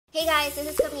Hey guys, this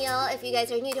is Camille. If you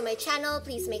guys are new to my channel,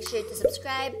 please make sure to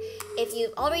subscribe. If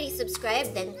you've already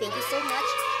subscribed, then thank you so much.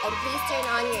 And please turn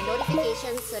on your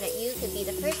notifications so that you can be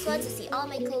the first one to see all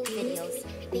my cool videos.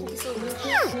 Thank you so much.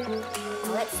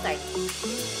 Now let's start.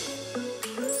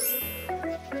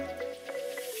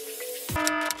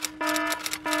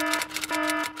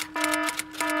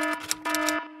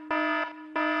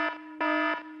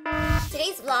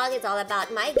 Today's vlog is all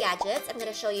about my gadgets. I'm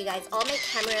gonna show you guys all my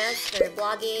cameras for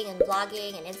vlogging and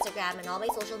vlogging and Instagram and all my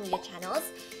social media channels.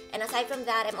 And aside from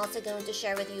that, I'm also going to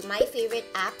share with you my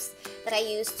favorite apps that I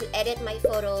use to edit my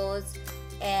photos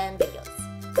and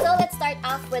videos. So let's start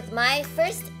off with my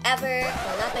first ever,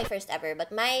 well, not my first ever,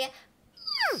 but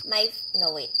let's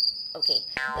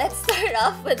start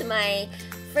off with my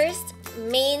first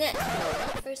main,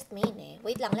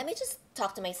 wait lang, let me just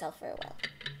talk to myself for a while.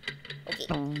 Okay,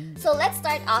 so let's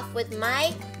start off with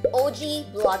my OG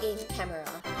vlogging camera.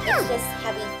 It's this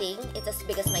heavy thing. It's as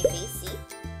big as my face, see?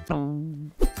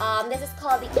 This is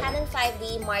called the Canon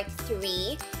 5D Mark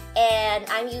III, and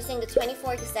I'm using the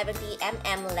 24 to 70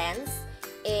 mm lens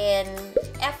in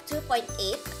f2.8.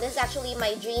 This is actually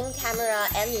my dream camera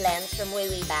and lens from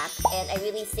way back, and I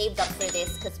really saved up for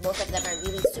this because both of them are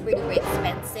really super duper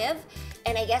expensive.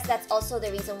 And I guess that's also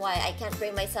the reason why I can't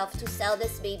bring myself to sell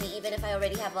this baby even if I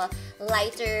already have a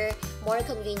lighter, more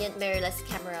convenient mirrorless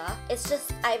camera. It's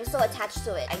just, I'm so attached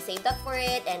to it. I saved up for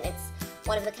it, and it's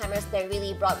one of the cameras that I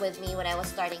really brought with me when I was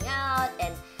starting out,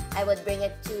 and I would bring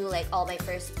it to like all my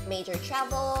first major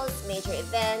travels, major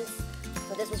events.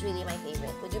 So this was really my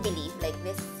favorite. Would you believe, like,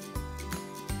 this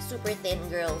super thin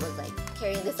girl was like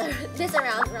carrying this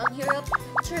around Europe,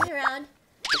 turn around.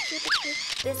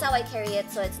 This is how I carry it,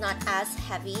 so it's not as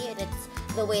heavy, and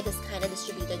the weight is kind of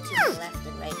distributed to the left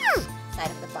and right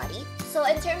side of the body. So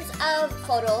in terms of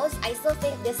photos, I still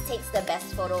think this takes the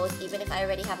best photos even if I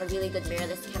already have a really good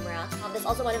mirrorless camera. That's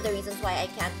also one of the reasons why I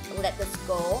can't let this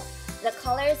go. The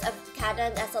colors of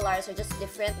Canon SLRs are just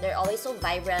different. They're always so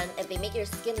vibrant, and they make your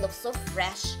skin look so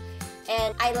fresh.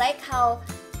 And I like how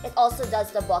it also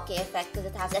does the bokeh effect because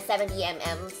it has a 70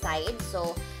 mm side.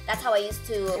 So that's how I used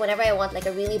to, whenever I want like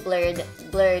a really blurred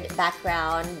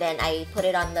background, then I put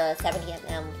it on the 70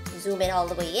 mm, zoom in all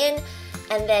the way in.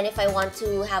 And then if I want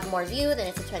to have more view, then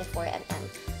it's a 24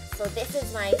 mm. So this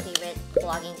is my favorite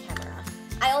vlogging camera.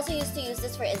 I also used to use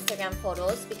this for Instagram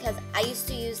photos because I used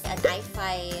to use an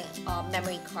iFi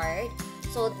memory card.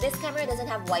 So this camera doesn't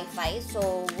have Wi-Fi,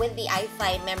 so with the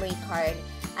iFi memory card,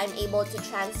 I'm able to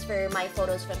transfer my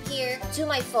photos from here to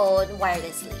my phone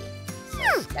wirelessly.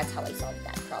 So that's how I solved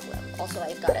that problem. Also,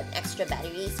 I've got an extra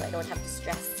battery, so I don't have to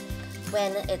stress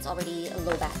when it's already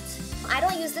low bat. I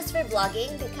don't use this for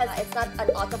vlogging because it's not an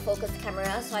autofocus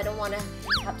camera, so I don't want to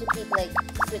have to keep like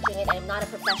switching it. I'm not a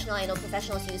professional. I know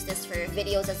professionals use this for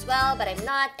videos as well, but I'm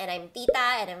not, and I'm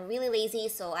tita, and I'm really lazy,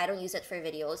 so I don't use it for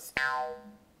videos.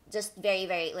 Just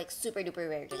very, like super duper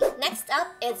rarely. Next up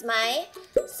is my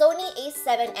Sony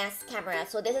a7S camera.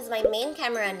 So this is my main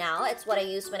camera now. It's what I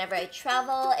use whenever I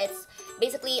travel. It's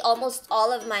basically almost all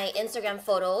of my Instagram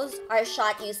photos are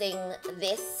shot using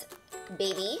this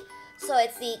baby. So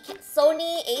it's the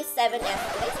Sony a7S. Did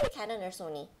I say Canon or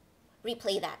Sony?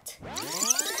 Replay that.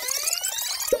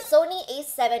 Sony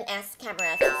a7S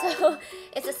camera. So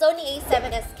it's a Sony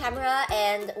a7S camera,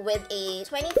 and with a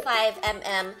 25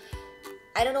 mm,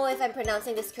 I don't know if I'm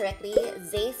pronouncing this correctly,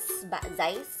 Zeiss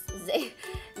Batis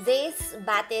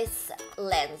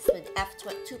lens with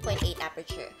f2.8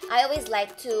 aperture. I always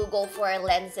like to go for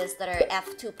lenses that are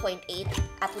f2.8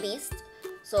 at least.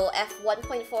 So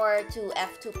f1.4 to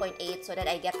f2.8 so that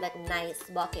I get that nice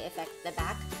bokeh effect at the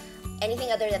back.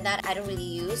 Anything other than that, I don't really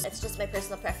use. It's just my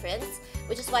personal preference,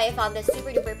 which is why I found this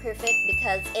super duper perfect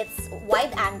because it's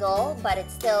wide angle, but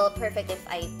it's still perfect if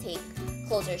I take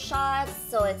closer shots.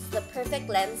 So it's the perfect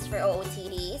lens for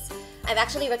OOTDs. I've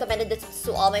actually recommended this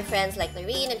to all my friends like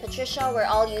Lorene and Patricia. We're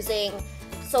all using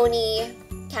Sony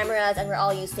cameras, and we're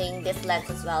all using this lens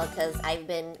as well because I've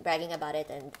been bragging about it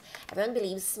and everyone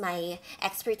believes my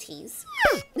expertise.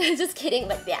 Just kidding,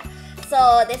 but yeah.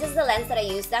 So this is the lens that I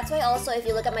use. That's why also if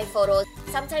you look at my photos,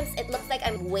 sometimes it looks like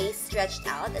I'm way stretched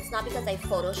out. It's not because I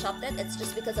photoshopped it, it's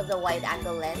just because of the wide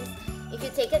angle lens. If you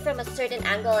take it from a certain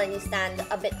angle and you stand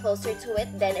a bit closer to it,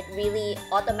 then it really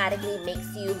automatically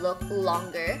makes you look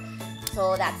longer.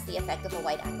 So that's the effect of a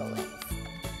wide angle lens.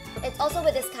 It's also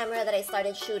with this camera that I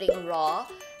started shooting RAW.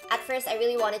 At first, I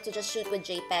really wanted to just shoot with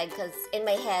JPEG because in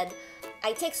my head,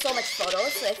 I take so much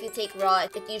photos, so if you take RAW,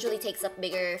 it usually takes up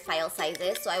bigger file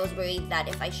sizes. So I was worried that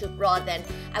if I shoot RAW, then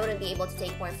I wouldn't be able to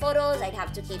take more photos. I'd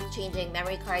have to keep changing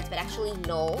memory cards, but actually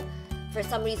no. for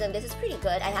some reason, this is pretty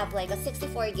good. I have like a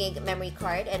 64 gig memory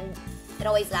card and it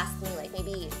always lasts me like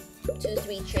maybe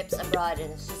 2-3 trips abroad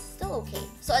and it's just still okay.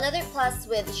 So another plus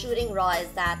with shooting RAW is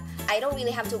that I don't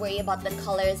really have to worry about the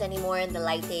colors anymore and the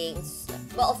lightings.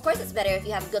 Well, of course it's better if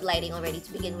you have good lighting already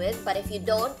to begin with, but if you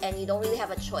don't and you don't really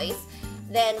have a choice,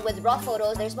 then with RAW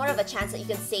photos, there's more of a chance that you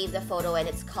can save the photo and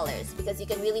its colors because you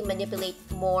can really manipulate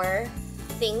more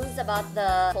things about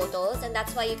the photos, and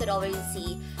that's why you could already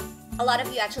see a lot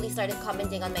of you actually started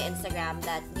commenting on my Instagram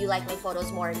that you like my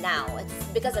photos more now. It's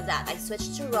because of that. I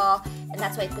switched to RAW and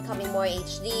that's why it's becoming more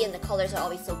HD and the colors are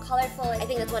always so colorful. I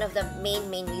think that's one of the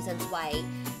main reasons why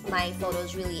my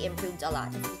photos really improved a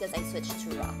lot. It's because I switched to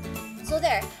RAW. So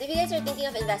there, if you guys are thinking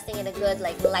of investing in a good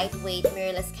like lightweight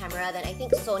mirrorless camera, then I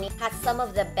think Sony has some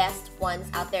of the best ones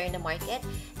out there in the market.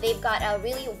 They've got a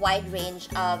really wide range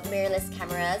of mirrorless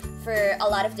cameras for a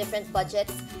lot of different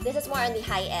budgets. This is more on the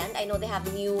high end. I know they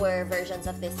have newer versions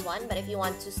of this one, but if you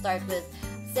want to start with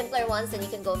simpler ones, then you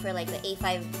can go for like the A5,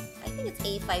 I think it's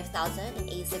A5000 and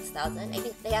A6000. I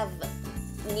think they have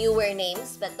newer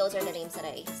names, but those are the names that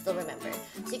I still remember.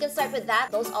 So you can start with that.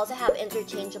 Those also have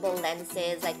interchangeable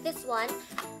lenses like this one.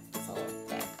 So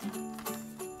there.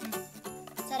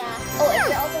 Ta-da! Oh, if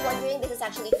you're also wondering, this is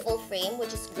actually full frame,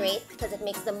 which is great because it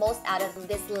makes the most out of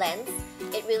this lens.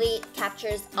 It really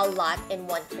captures a lot in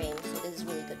one frame, so this is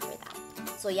really good for that.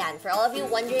 So yeah, and for all of you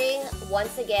wondering,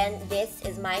 once again, this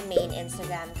is my main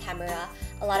Instagram camera.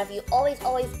 A lot of you always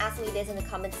ask me this in the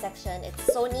comment section. It's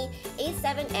Sony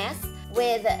A7S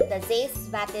with the Zeiss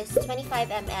Vatis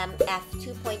 25mm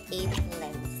f2.8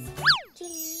 lens.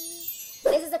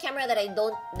 This is the camera that I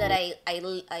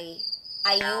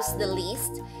use the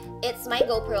least. It's my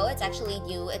GoPro. It's actually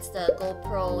new. It's the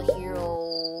GoPro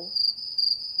Hero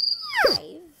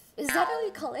 5. Is that how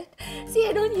you call it? See,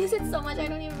 I don't use it so much. I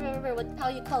don't even remember how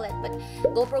you call it. But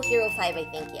GoPro Hero 5, I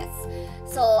think, yes.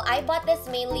 So I bought this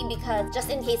mainly because just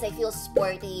in case I feel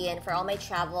sporty and for all my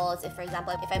travels, if for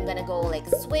example, if I'm gonna go like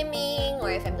swimming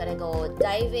or if I'm gonna go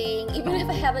diving, even if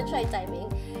I haven't tried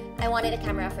diving, I wanted a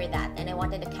camera for that. And I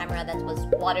wanted a camera that was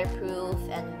waterproof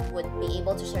and would be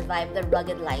able to survive the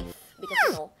rugged life. Because,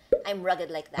 you know, I'm rugged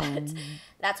like that.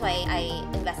 That's why I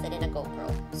invested in a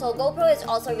GoPro. So GoPro is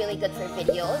also really good for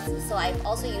videos. So I've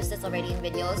also used this already in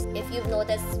videos. If you've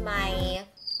noticed my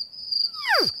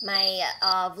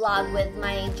vlog with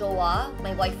my jowa,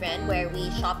 my boyfriend, where we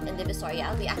shopped in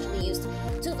Divisoria, we actually used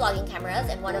 2 vlogging cameras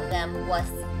and one of them was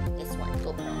this one,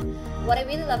 GoPro. What I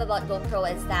really love about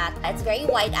GoPro is that it's very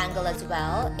wide angle as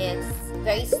well. It's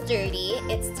very sturdy,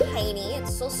 it's tiny,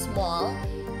 it's so small,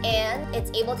 and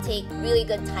it's able to take really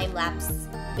good time-lapse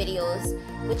videos,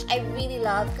 which I really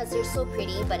love because they're so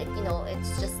pretty, but it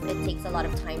takes a lot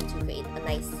of time to create a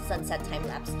nice sunset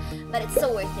time-lapse. But it's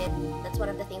so worth it. That's one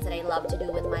of the things that I love to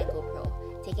do with my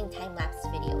GoPro, taking time-lapse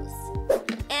videos.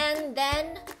 And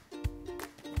then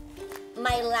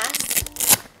my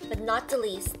last, but not the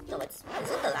least, no, this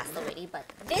is the last already, but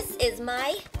this is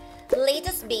my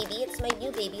latest baby. It's my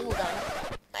new baby. Hold on.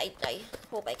 I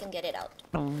hope I can get it out.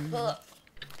 Ugh.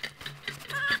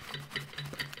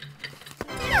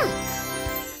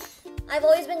 I've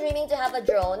always been dreaming to have a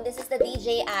drone. This is the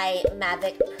DJI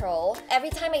Mavic Pro. Every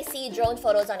time I see drone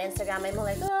photos on Instagram, I'm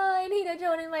like, oh, I need a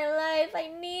drone in my life. I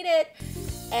need it.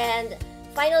 And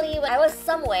finally, when I was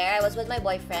somewhere, I was with my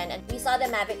boyfriend, and we saw the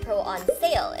Mavic Pro on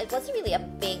sale. It wasn't really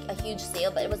a huge sale,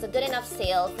 but it was a good enough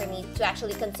sale for me to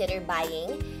actually consider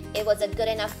buying. It was a good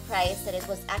enough price that it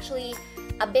was actually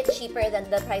a bit cheaper than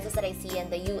the prices that I see in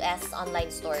the US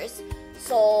online stores.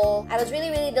 So I was really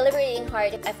deliberating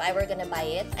hard if I were gonna buy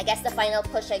it. I guess the final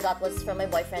push I got was from my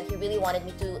boyfriend. He really wanted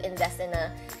me to invest in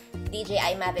a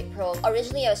DJI Mavic Pro.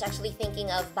 Originally, I was actually thinking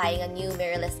of buying a new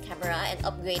mirrorless camera and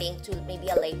upgrading to maybe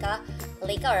a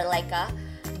Leica.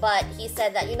 But he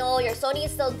said that, you know, your Sony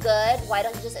is still good. Why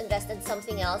don't you just invest in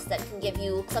something else that can give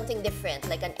you something different,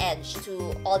 like an edge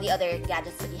to all the other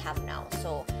gadgets that you have now.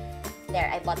 So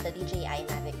there, I bought the DJI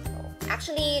Mavic Pro.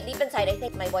 Actually, deep inside, I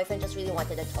think my boyfriend just really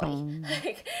wanted a toy.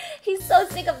 Like, he's so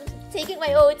sick of taking my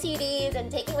OOTDs and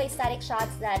taking my static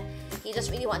shots that he just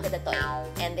really wanted a toy.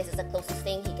 And this is the closest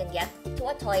thing he can get to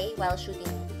a toy while shooting.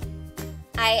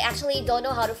 I actually don't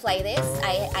know how to fly this.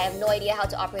 I have no idea how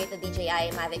to operate the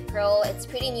DJI Mavic Pro. It's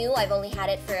pretty new. I've only had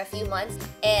it for a few months.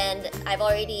 And I've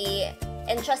already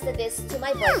entrusted this to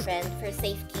my boyfriend for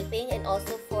safekeeping and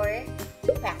also for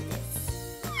practice.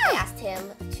 I asked him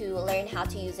to learn how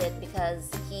to use it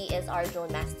because he is our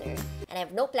drone master. And I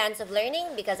have no plans of learning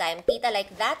because I am tita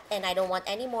like that and I don't want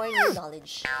any more new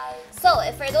knowledge. So,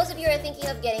 if for those of you who are thinking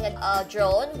of getting a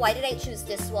drone, why did I choose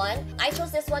this one? I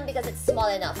chose this one because it's small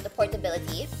enough, the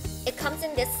portability. it comes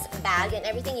in this bag and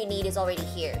everything you need is already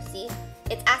here. See?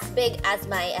 It's as big as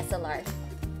my SLR.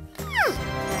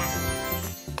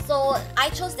 So I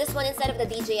chose this one instead of the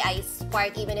DJI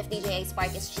Spark, even if DJI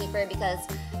Spark is cheaper, because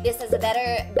this has a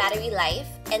better battery life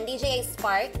and DJI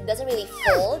Spark doesn't really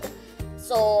fold.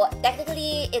 So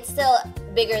technically it's still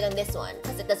bigger than this one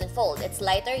because it doesn't fold. It's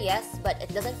lighter, yes, but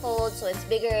it doesn't fold, so it's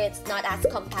bigger. It's not as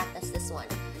compact as this one,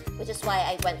 which is why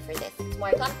I went for this. It's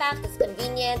more compact, it's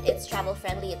convenient, it's travel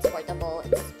friendly, it's portable,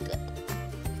 it's good.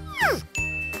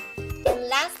 And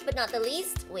last but not the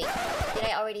least, wait, did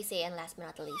I already say and last but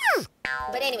not the least?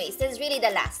 But anyways, this is really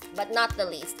the last but not the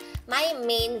least. My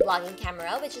main vlogging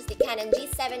camera, which is the Canon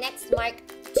G7X Mark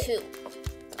II.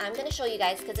 I'm gonna show you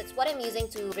guys because it's what I'm using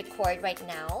to record right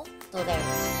now. So there,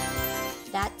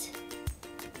 that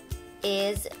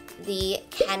is the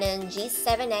Canon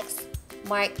G7X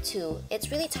Mark II.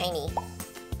 It's really tiny.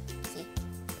 See,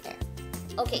 there.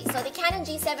 Okay, so the Canon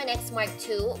G7X Mark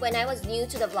II, when I was new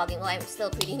to the vlogging, well, I'm still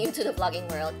pretty new to the vlogging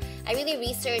world, I really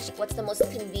researched what's the most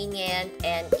convenient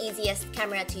and easiest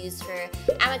camera to use for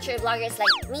amateur vloggers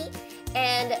like me.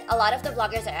 And a lot of the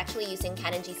vloggers are actually using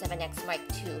Canon G7X Mark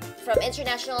II. From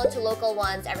international to local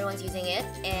ones, everyone's using it.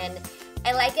 And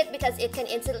I like it because it can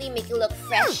instantly make you look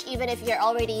fresh, even if you're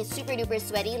already super duper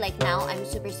sweaty. Like now, I'm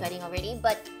super sweating already,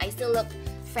 but I still look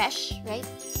fresh, right?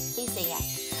 Please say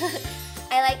yes.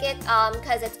 I like it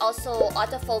because it's also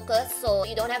autofocus, so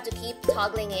you don't have to keep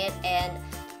toggling it, and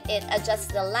it adjusts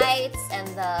the lights and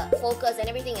the focus and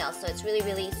everything else. So it's really,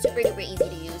 really super duper easy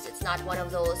to use. It's not one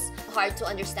of those hard to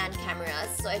understand cameras.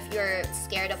 So if you're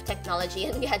scared of technology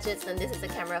and gadgets, then this is the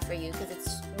camera for you because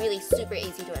it's really super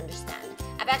easy to understand.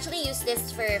 I've actually used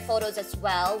this for photos as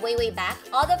well, way back.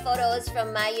 All the photos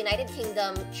from my United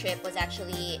Kingdom trip was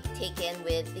actually taken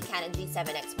with the Canon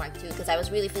G7X Mark II because I was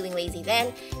really feeling lazy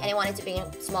then and I wanted to bring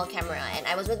a small camera. And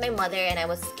I was with my mother and I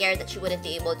was scared that she wouldn't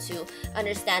be able to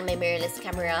understand my mirrorless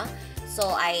camera. So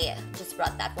I just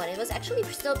brought that one. It was actually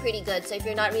still pretty good. So if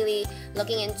you're not really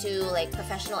looking into like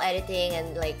professional editing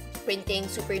and like printing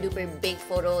super duper big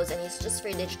photos and it's just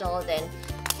for digital, then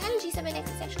Canon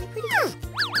G7X is actually pretty good.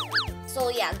 So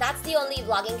yeah, that's the only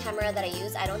vlogging camera that I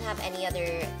use. I don't have any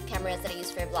other cameras that I use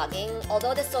for vlogging.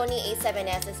 Although the Sony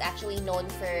a7S is actually known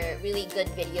for really good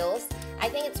videos, I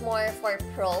think it's more for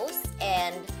pros,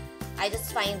 and I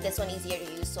just find this one easier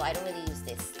to use, so I don't really use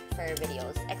this for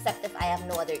videos, except if I have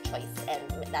no other choice and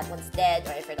that one's dead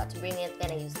or I forgot to bring it,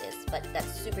 then I use this. But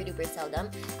that's super duper seldom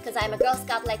because I'm a Girl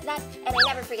Scout like that and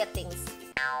I never forget things.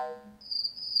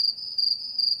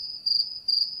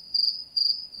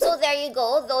 So there you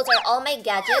go, those are all my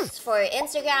gadgets for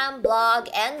Instagram, blog,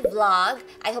 and vlog.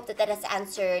 I hope that that has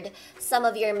answered some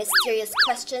of your mysterious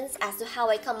questions as to how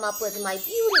I come up with my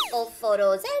beautiful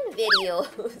photos and videos.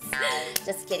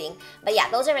 Just kidding. But yeah,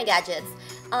 those are my gadgets.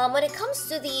 When it comes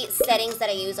to the settings that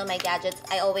I use on my gadgets,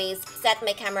 I always set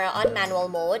my camera on manual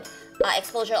mode.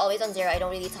 Exposure always on 0, I don't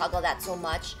really toggle that so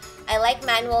much. I like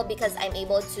manual because I'm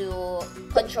able to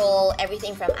control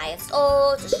everything from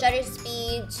ISO to shutter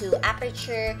speed to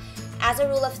aperture. As a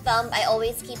rule of thumb, I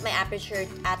always keep my aperture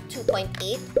at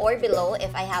 2.8 or below.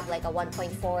 If I have like a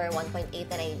 1.4 or 1.8,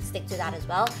 then I stick to that as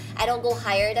well. I don't go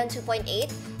higher than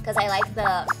 2.8 because I like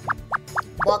the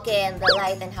bokeh and the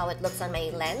light and how it looks on my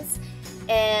lens.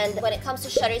 And when it comes to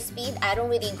shutter speed, I don't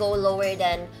really go lower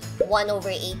than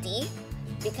 1/80.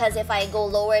 Because if I go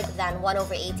lower than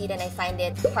 1/80, then I find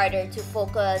it harder to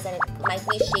focus and it might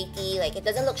be shaky. Like, it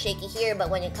doesn't look shaky here, but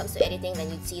when it comes to editing,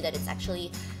 then you'd see that it's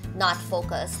actually not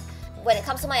focused. When it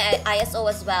comes to my ISO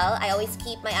as well, I always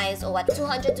keep my ISO at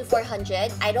 200 to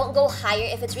 400. I don't go higher.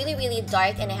 If it's really, really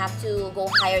dark and I have to go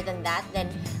higher than that, then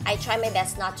I try my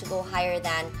best not to go higher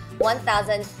than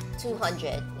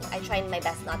 1200. I try my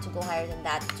best not to go higher than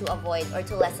that to avoid or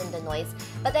to lessen the noise.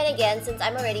 But then again, since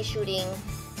I'm already shooting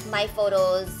my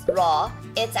photos raw,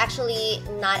 it's actually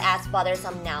not as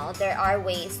bothersome now. There are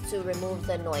ways to remove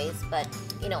the noise, but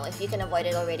you know, if you can avoid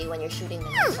it already when you're shooting,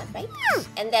 then that's not, right?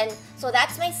 And then, so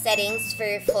that's my settings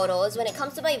for photos. When it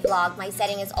comes to my vlog, my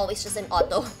setting is always just an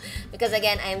auto because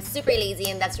again, I'm super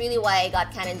lazy, and that's really why I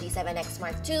got Canon G7X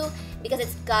Mark II, because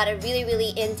it's got a really,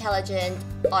 really intelligent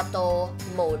auto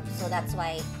mode. So that's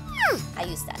why I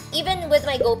use that. Even with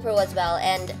my GoPro as well,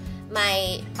 and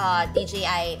my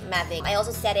DJI Mavic, I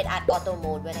also set it at auto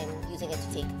mode when I'm using it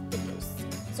to take videos.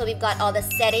 So we've got all the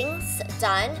settings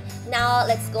done. Now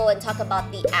let's go and talk about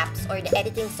the apps or the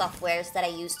editing softwares that I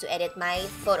use to edit my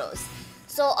photos.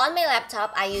 So on my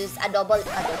laptop, I use Adobe.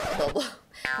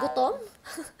 Gutom?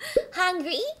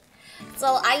 Hungry?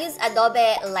 So I use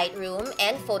Adobe Lightroom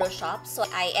and Photoshop. So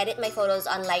I edit my photos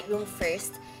on Lightroom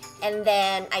first. and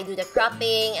then I do the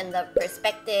cropping and the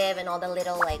perspective and all the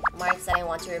little like marks that I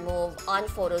want to remove on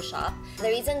Photoshop. The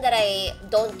reason that I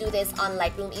don't do this on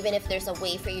Lightroom, even if there's a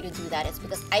way for you to do that, is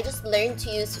because I just learned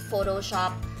to use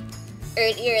Photoshop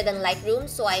earlier than Lightroom,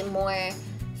 so I'm more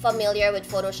familiar with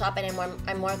Photoshop and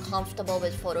I'm more comfortable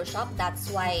with Photoshop. That's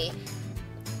why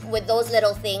with those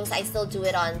little things, I still do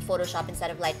it on Photoshop instead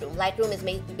of Lightroom. Lightroom is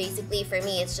basically, for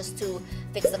me, it's just to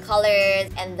fix the colors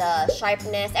and the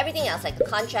sharpness, everything else, like the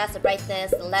contrast, the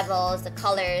brightness, the levels, the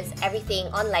colors, everything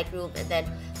on Lightroom, and then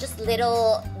just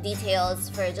little details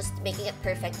for just making it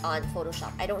perfect on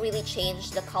Photoshop. I don't really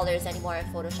change the colors anymore on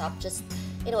Photoshop. Just,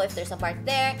 you know, if there's a mark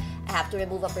there, I have to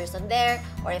remove a person there,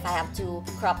 or if I have to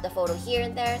crop the photo here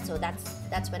and there, so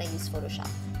that's when I use Photoshop.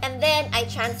 And then I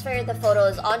transfer the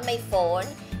photos on my phone,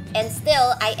 and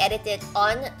still I edit it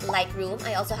on Lightroom.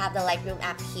 I also have the Lightroom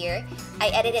app here. I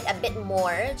edit it a bit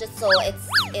more just so it's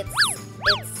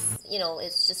you know,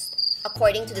 it's just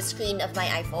according to the screen of my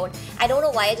iPhone. I don't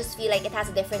know why, I just feel like it has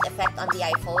a different effect on the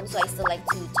iPhone, so I still like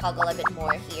to toggle a bit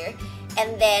more here.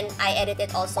 And then I edit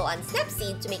it also on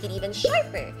Snapseed to make it even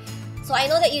sharper. So I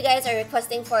know that you guys are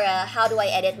requesting for a how do I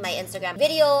edit my Instagram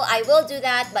video. I will do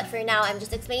that, but for now, I'm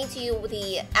just explaining to you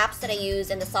the apps that I use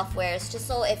and the softwares, just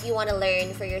so if you want to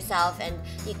learn for yourself and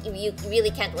you really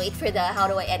can't wait for the how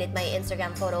do I edit my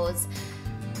Instagram photos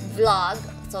vlog.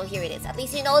 So here it is. At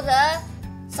least you know the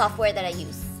software that I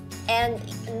use. And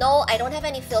no, I don't have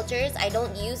any filters. I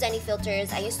don't use any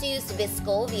filters. I used to use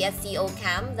VSCO, VSCO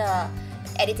Cam, the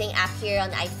editing app here on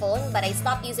iPhone, but I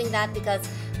stopped using that because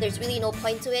there's really no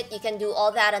point to it. You can do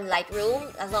all that on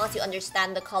Lightroom. As long as you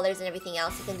understand the colors and everything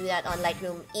else, you can do that on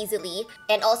Lightroom easily.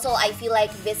 And also, I feel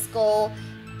like VSCO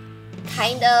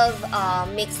kind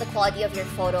of makes the quality of your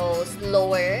photos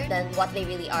lower than what they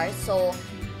really are. So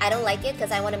I don't like it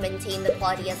because I want to maintain the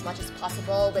quality as much as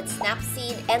possible. With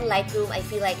Snapseed and Lightroom, I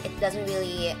feel like it doesn't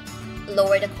really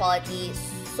lower the quality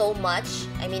so much.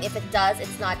 I mean, if it does,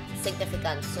 it's not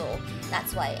significant, so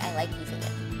that's why I like using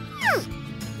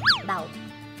it. Bow.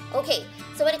 Okay,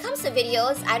 so when it comes to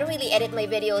videos, I don't really edit my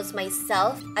videos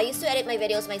myself. I used to edit my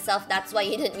videos myself, that's why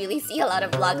you didn't really see a lot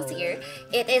of vlogs here.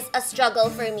 It is a struggle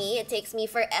for me. It takes me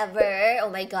forever. Oh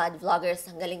my god, vloggers,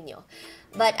 ang galing nyo.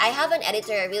 But I have an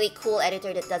editor, a really cool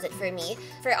editor that does it for me.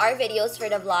 For our videos, for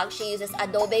the vlog, she uses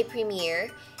Adobe Premiere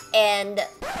and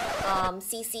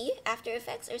CC, After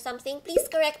Effects or something. Please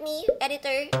correct me,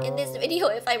 editor, in this video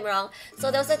if I'm wrong. So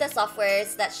those are the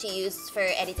softwares that she used for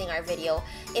editing our video.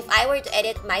 If I were to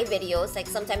edit my videos, like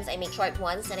sometimes I make short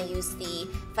ones and I use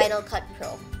the Final Cut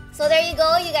Pro. So there you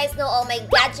go, you guys know all my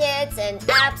gadgets and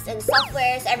apps and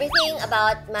softwares, everything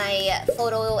about my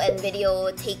photo and video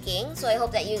taking. So I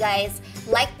hope that you guys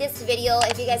like this video.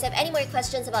 If you guys have any more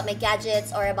questions about my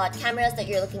gadgets or about cameras that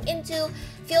you're looking into,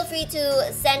 feel free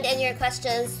to send in your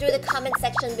questions through the comment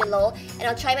section below and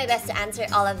I'll try my best to answer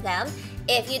all of them.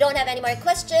 If you don't have any more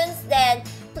questions, then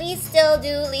please still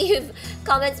do leave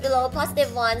comments below,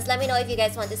 positive ones. Let me know if you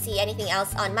guys want to see anything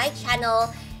else on my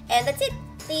channel. And that's it.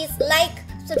 Please like,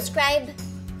 subscribe,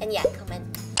 and yeah,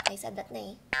 comment. I said that na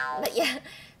eh. But yeah,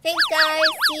 thanks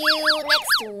guys. See you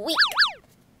next week.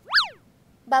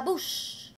 Babush!